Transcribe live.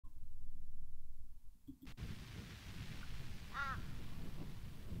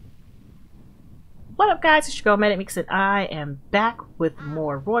What up, guys? It's your girl ManicMeeks, and I am back with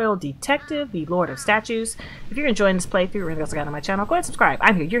more Royal Detective, the Lord of Statues. If you're enjoying this playthrough or anything else I got on my channel, go ahead and subscribe.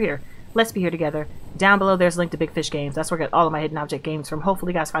 I'm here, you're here. Let's be here together. Down below, there's a link to Big Fish Games. That's where I get all of my hidden object games from.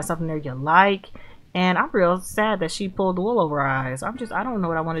 Hopefully, you guys find something there you like. And I'm real sad that she pulled the wool over her eyes. I don't know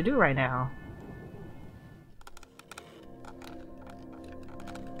what I want to do right now.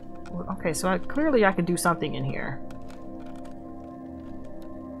 Okay, so clearly I can do something in here.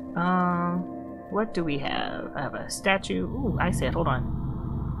 What do we have? I have a statue. Ooh, I said, hold on.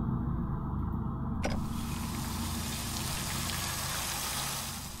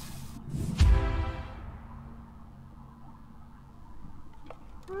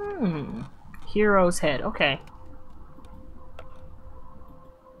 Hero's head. Okay.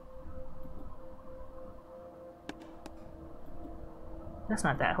 That's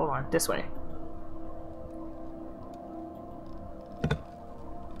not that. Hold on. This way.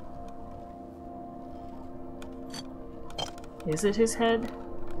 Is it his head?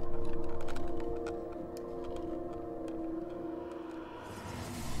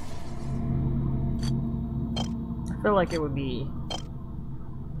 I feel like it would be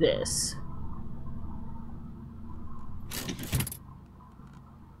this.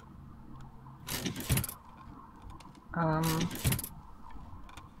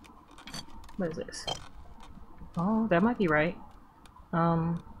 What is this? Oh, that might be right.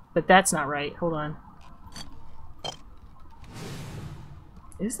 But that's not right. Hold on.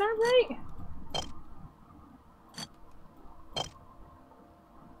 Is that right?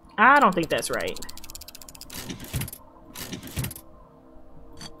 I don't think that's right.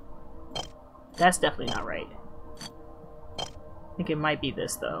 That's definitely not right. I think it might be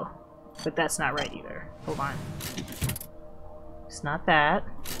this though. But that's not right either. Hold on. It's not that.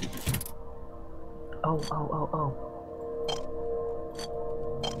 Oh.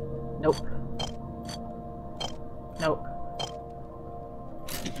 Nope. Nope.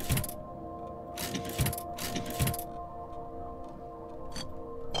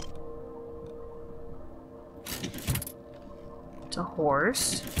 It's a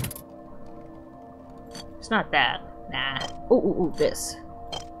horse. It's not that. Nah. Ooh, this.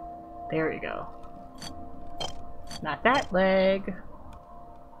 There you go. Not that leg.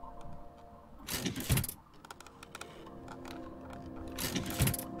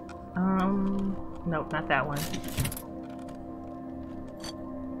 Nope, not that one.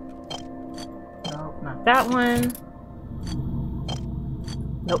 Nope, not that one.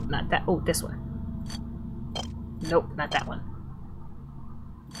 Nope, not that. Oh, this one. Nope, not that one.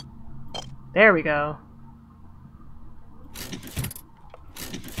 There we go.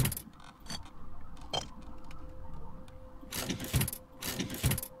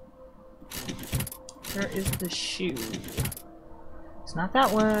 Where is the shoe? It's not that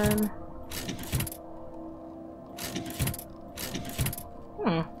one.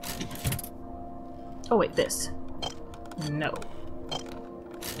 Oh wait, this. No.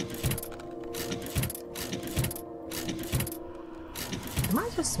 Am I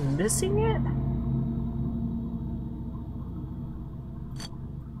just missing it?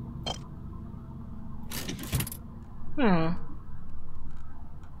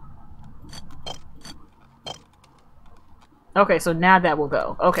 Okay, so now that will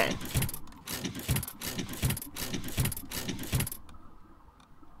go. Okay.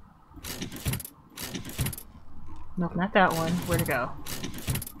 Nope, not that one. Where'd it go?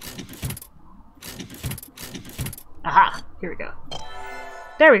 Aha! Here we go.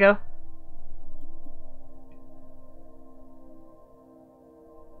 There we go.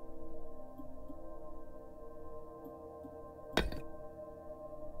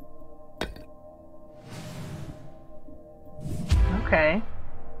 Okay.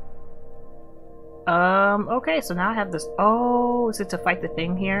 Okay, so now I have this. Oh, is it to fight the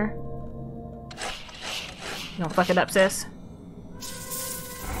thing here? You don't fuck it up, sis.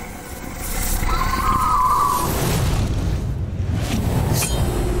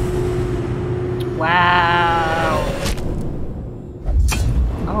 Wow.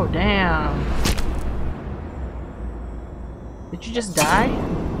 Oh, damn. Did you just die?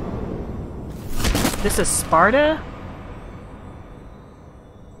 This is Sparta?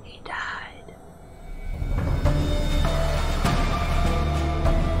 He died.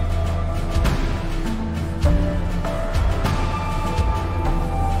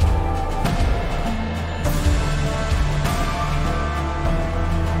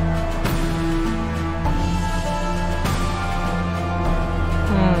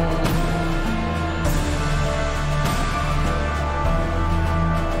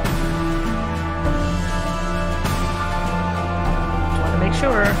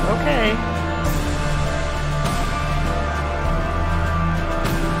 Sure, okay.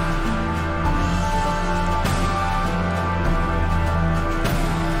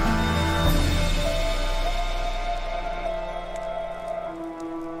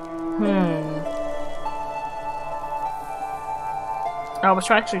 I was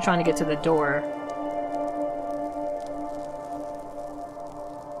actually trying to get to the door.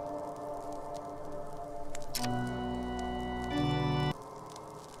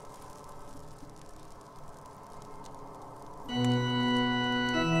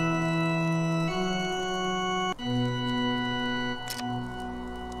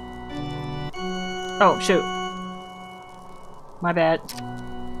 Oh, shoot. My bad.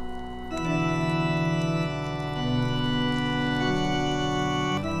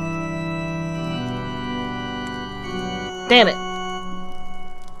 Damn it.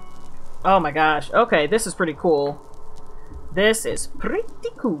 Oh my gosh. Okay, this is pretty cool. This is pretty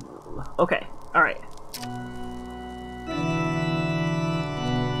cool. Okay, alright.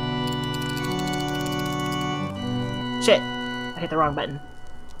 Shit. I hit the wrong button.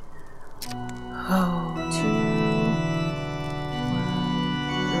 Oh, 2,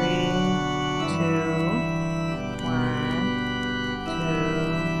 1, 3, 2, 1,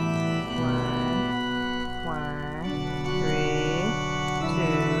 2, 1, 2,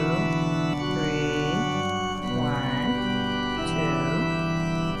 1, 2,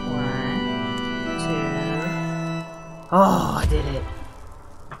 1, 2. Oh, I did it.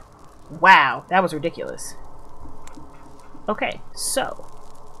 Wow, that was ridiculous. Okay, so.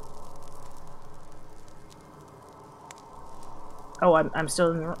 Oh, I'm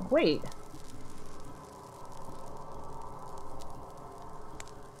still in the wrong. Wait.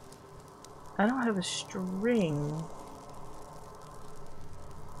 I don't have a string.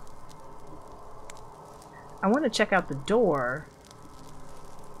 I want to check out the door,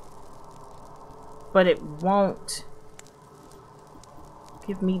 but it won't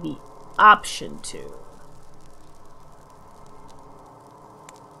give me the option to.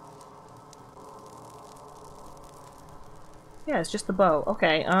 Yeah, it's just the bow.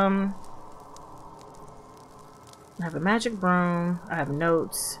 Okay, I have a magic broom, I have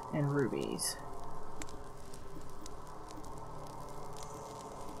notes, and rubies.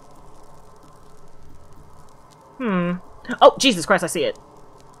 Oh, Jesus Christ, I see it.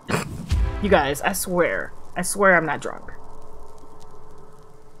 You guys, I swear I'm not drunk.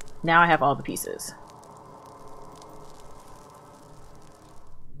 Now I have all the pieces.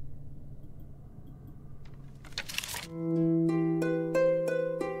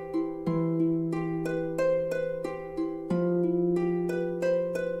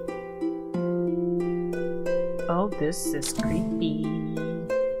 Oh, this is creepy.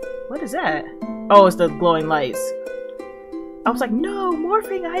 What is that? Oh, it's the glowing lights. I was like, no,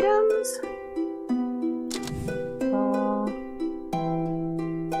 morphing items?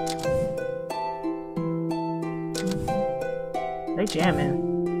 They jamming.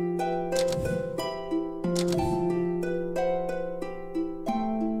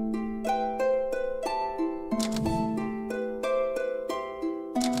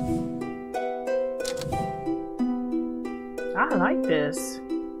 I like this.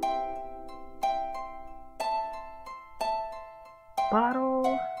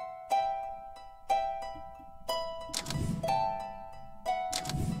 Bottle.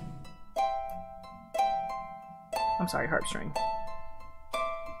 I'm sorry, harp string.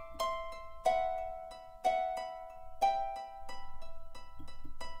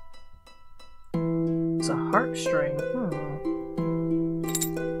 It's a harp string.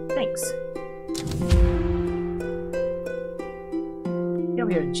 Thanks. Yo,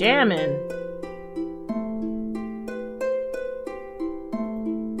 we're jamming.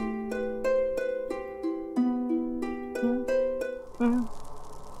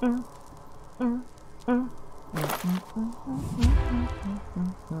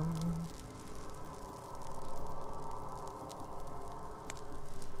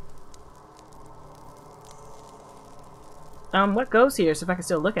 What goes here? So if I can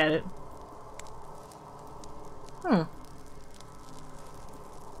still look at it.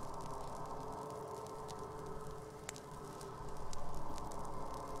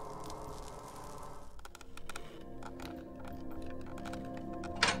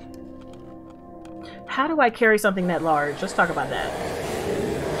 How do I carry something that large? Let's talk about that.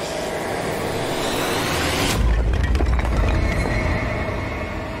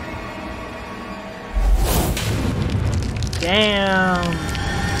 Damn.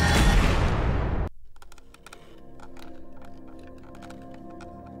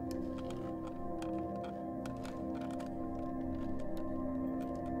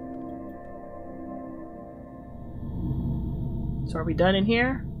 So are we done in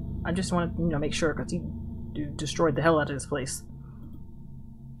here? I just want to, make sure, because he destroyed the hell out of this place.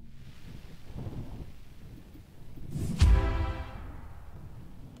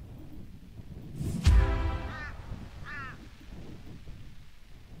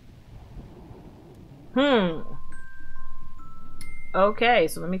 Okay,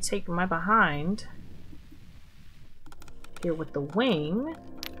 so let me take my behind here with the wing.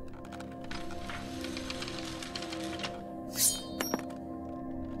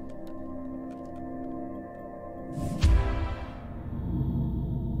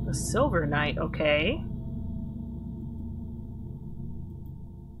 The Silver Knight, okay.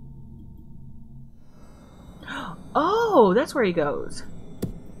 Oh, that's where he goes.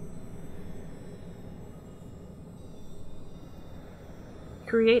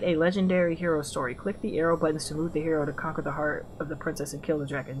 Create a legendary hero story. Click the arrow buttons to move the hero to conquer the heart of the princess and kill the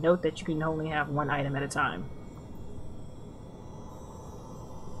dragon. Note that you can only have one item at a time.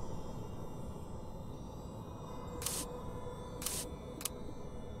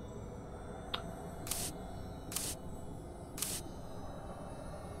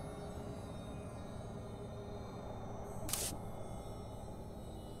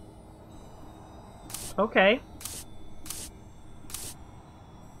 Okay.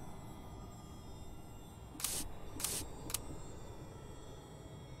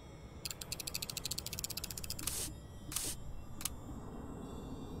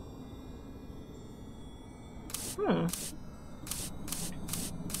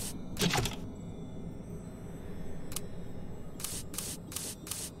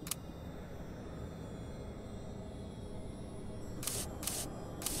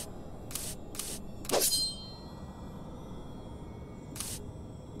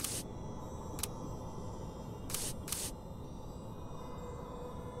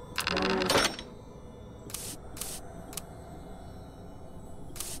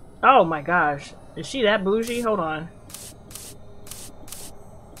 Oh my gosh. Is she that bougie? Hold on.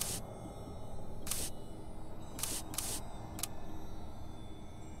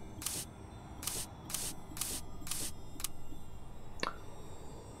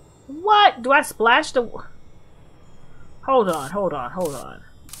 What? Do I splash the... Hold on.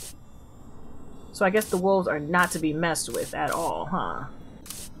 So I guess the wolves are not to be messed with at all, huh?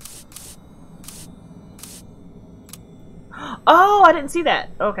 Oh, I didn't see that.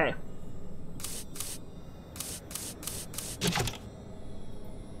 Okay.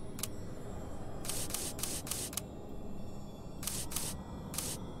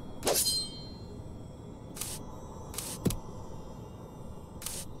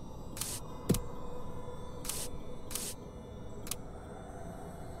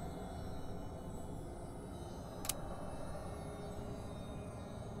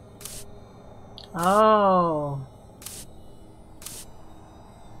 Oh.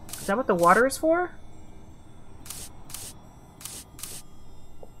 Is that what the water is for?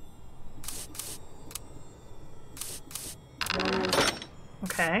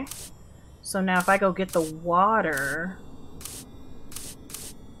 Okay. So now if I go get the water...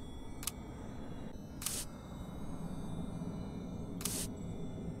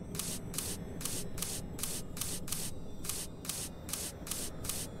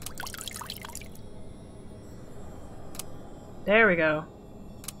 There we go.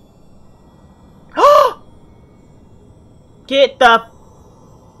 Get the...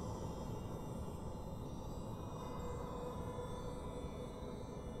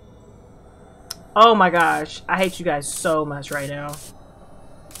 Oh my gosh. I hate you guys so much right now.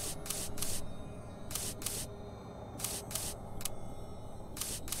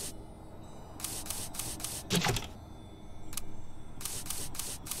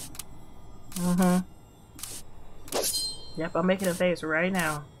 Yep, I'm making a face right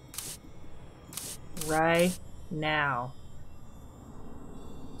now. Right now.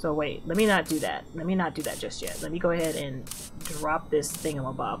 So wait, let me not do that. Let me not do that just yet. Let me go ahead and drop this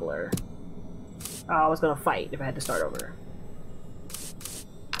thingamabobbler. Oh, I was gonna fight if I had to start over.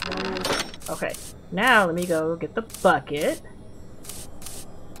 Okay, now let me go get the bucket.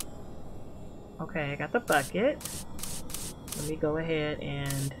 Okay, I got the bucket. Let me go ahead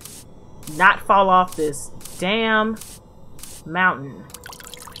and not fall off this damn mountain.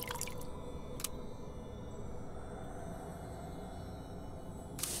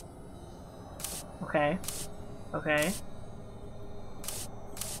 Okay. Okay.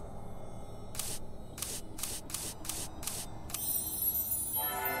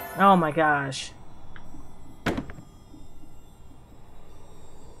 Oh my gosh.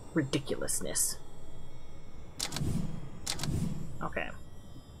 Ridiculousness. Okay.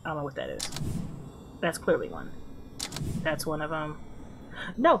 I don't know what that is. That's clearly one. That's one of them.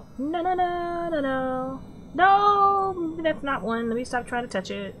 No! No, no, no, no, no. No! That's not one. Let me stop trying to touch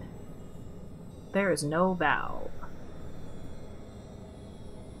it. There is no valve.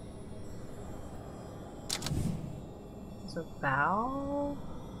 There's a valve?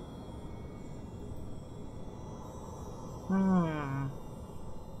 Hmm.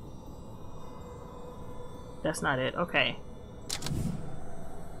 That's not it. Okay.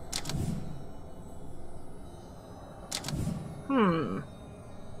 Hmm.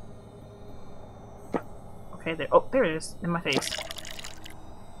 Okay, there. Oh, there it is. In my face.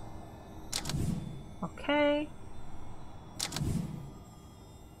 Okay.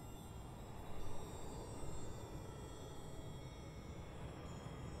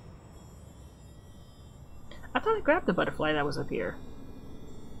 I thought I grabbed the butterfly that was up here.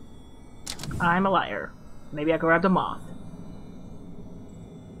 I'm a liar. Maybe I grabbed a moth.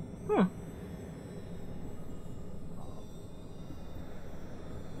 Hmm.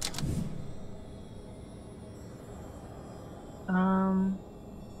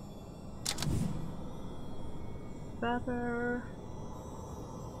 Feather.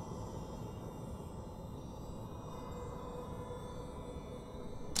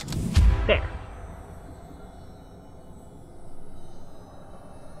 There.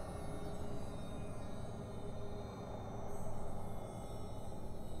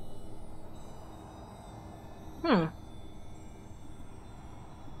 Hmm.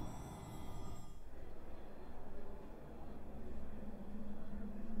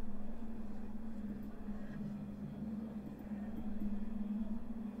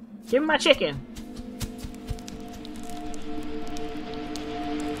 Give me my chicken.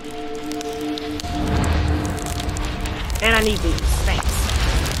 And I need these. Thanks.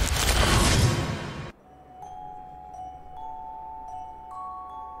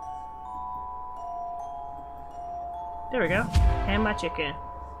 There we go. And my chicken.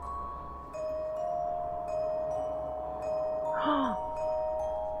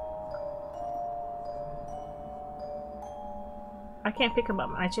 I can't pick up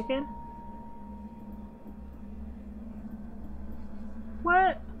my chicken?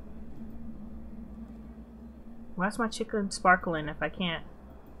 What? Why's my chicken sparkling if I can't?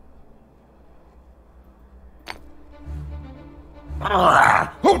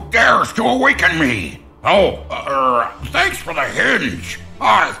 Who dares to awaken me? Oh, thanks for the hinge.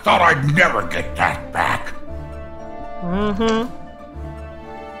 I thought I'd never get that back. Mm-hmm.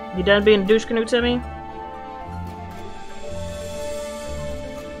 You done being a douche canoe to me?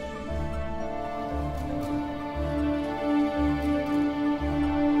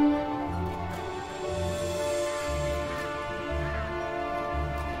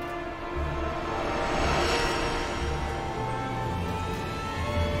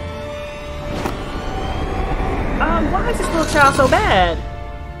 Why is this little child so bad?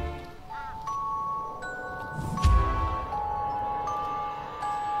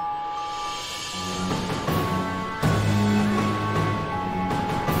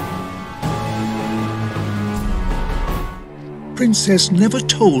 Princess never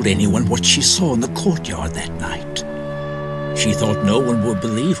told anyone what she saw in the courtyard that night. She thought no one would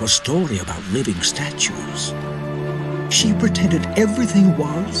believe her story about living statues. She pretended everything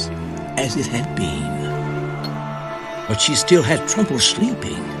was as it had been. But she still had trouble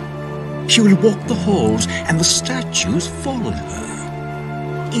sleeping. She would walk the halls and the statues followed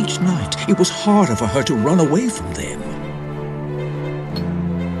her. Each night it was harder for her to run away from them.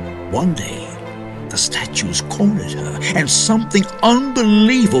 One day, the statues cornered her and something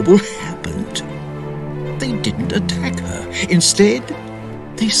unbelievable happened. They didn't attack her. Instead,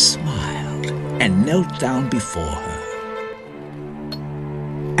 they smiled and knelt down before her.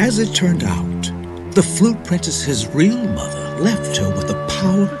 As it turned out, the Flute Princess's real mother left her with the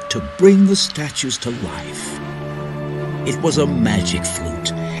power to bring the statues to life. It was a magic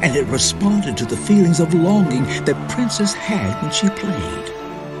flute, and it responded to the feelings of longing that Princess had when she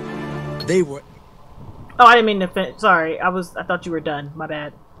played. They were... Oh, I didn't mean to sorry, I thought you were done. My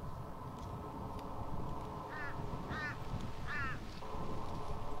bad.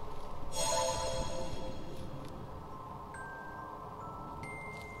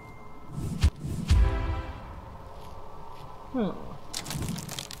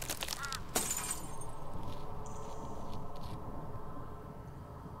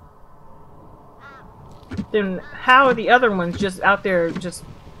 Then how are the other ones just out there just...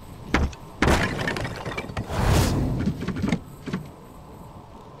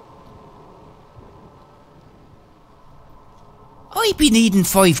 I be needing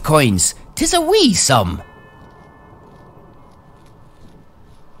 5 coins. 'Tis a wee sum.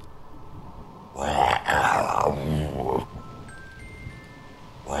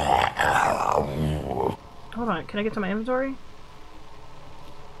 Hold on, can I get to my inventory?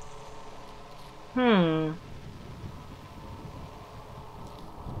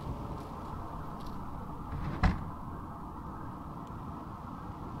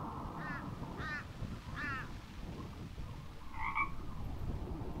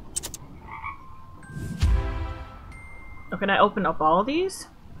 Oh, can I open up all of these?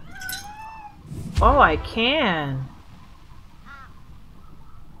 Oh, I can.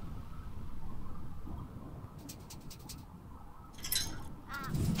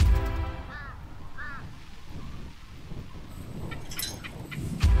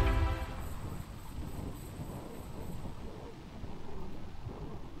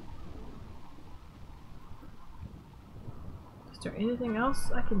 Is there anything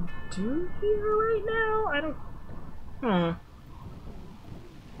else I can do here right now? I don't...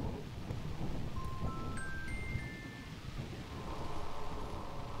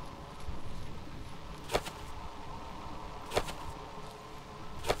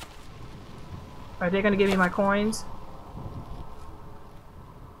 Are they gonna give me my coins?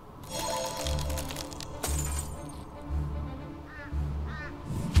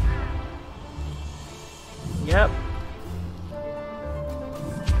 Yep.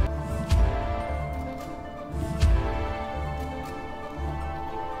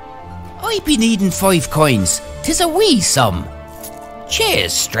 I be needing 5 coins. 'Tis a wee sum.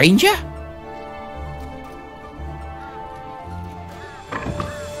 Cheers, stranger.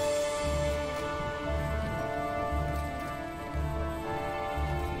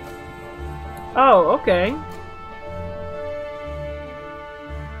 Oh, okay.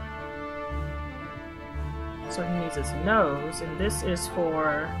 So he needs his nose, and this is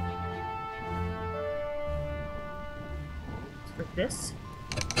for... It's for this?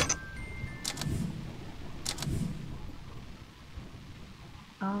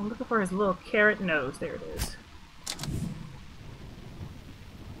 I'm looking for his little carrot nose. There it is.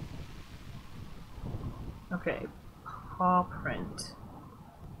 Okay. Paw print.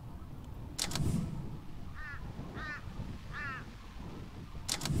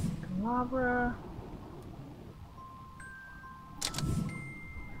 Candelabra.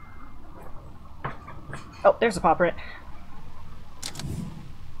 Oh, there's a paw print.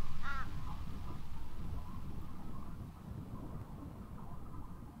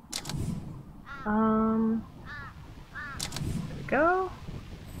 There we go.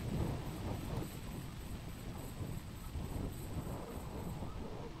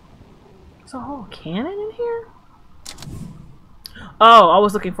 There's a whole cannon in here? Oh, I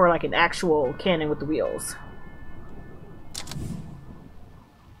was looking for like an actual cannon with the wheels.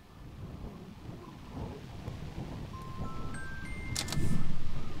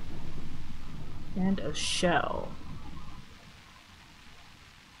 And a shell.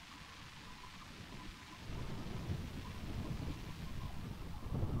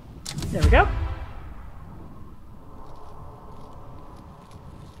 There we go.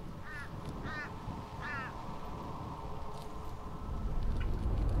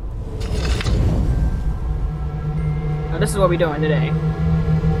 Now this is what we're doing today.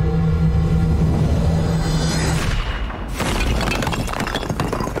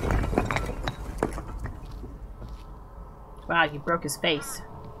 Wow, you broke his face.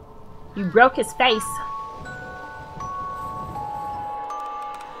 You broke his face!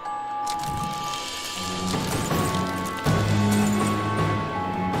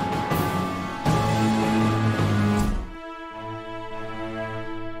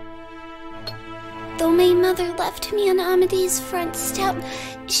 Though my mother left me on Amadee's front step,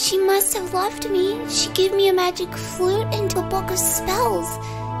 she must have loved me. She gave me a magic flute and a book of spells.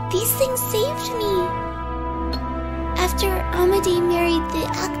 These things saved me. After Amadee married the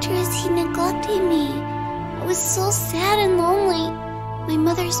actress, he neglected me. I was so sad and lonely. My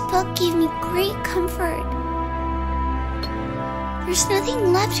mother's book gave me great comfort. There's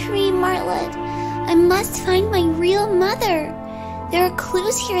nothing left for me, Martlet. I must find my real mother. There are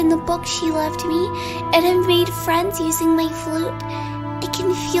clues here in the book she left me, and I've made friends using my flute. I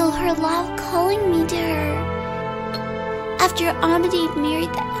can feel her love calling me to her. After Amadee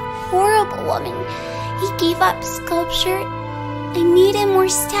married that horrible woman, he gave up sculpture. I needed more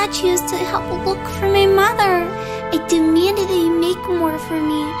statues to help look for my mother. I demanded that he make more for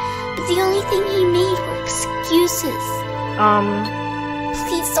me, but the only thing he made were excuses.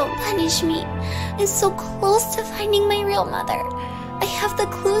 Please don't punish me. I'm so close to finding my real mother. I have the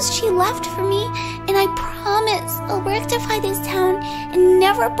clues she left for me, and I promise I'll rectify this town and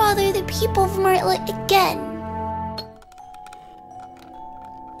never bother the people of Martlet again.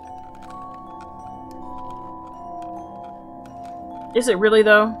 Is it really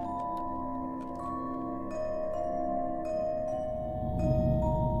though?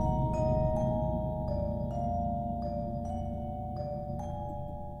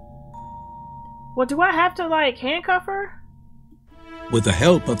 Well, do I have to like handcuff her? With the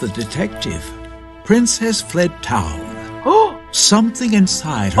help of the detective, Prince has fled town. Oh! Something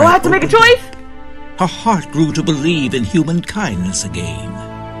inside her. Oh, I have to make a choice? her heart grew to believe in human kindness again.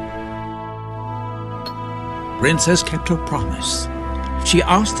 Princess kept her promise. She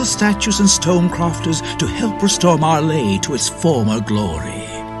asked the statues and stonecrafters to help restore Marley to its former glory.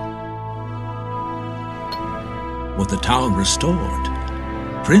 With the town restored,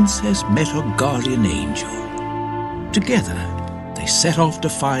 Princess met her guardian angel. Together, they set off to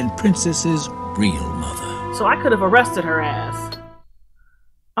find Princess's real mother. So I could have arrested her ass.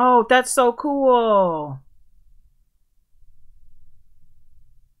 Oh, that's so cool.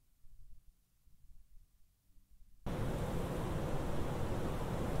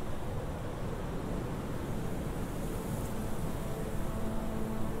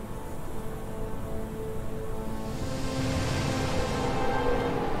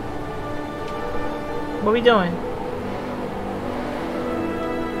 What are we doing?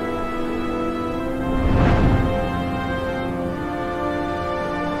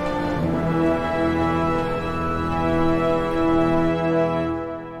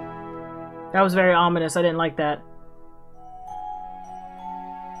 That was very ominous. I didn't like that.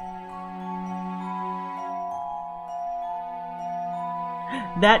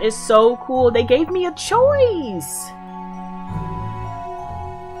 That is so cool. They gave me a choice.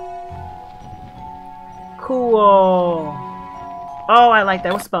 Cool. Oh, I like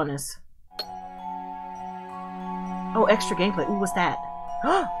that. What's the bonus? Oh, extra gameplay. Ooh, what's that?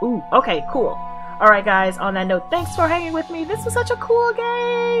 Ooh, okay, cool. Alright guys, on that note, thanks for hanging with me. This was such a cool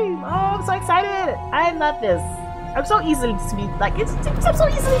game. Oh, I'm so excited. I love this. I'm so easily to be like, I'm so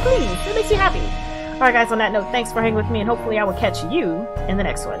easily pleased. It makes me happy. Alright guys, on that note, thanks for hanging with me, and hopefully I will catch you in the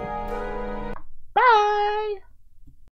next one.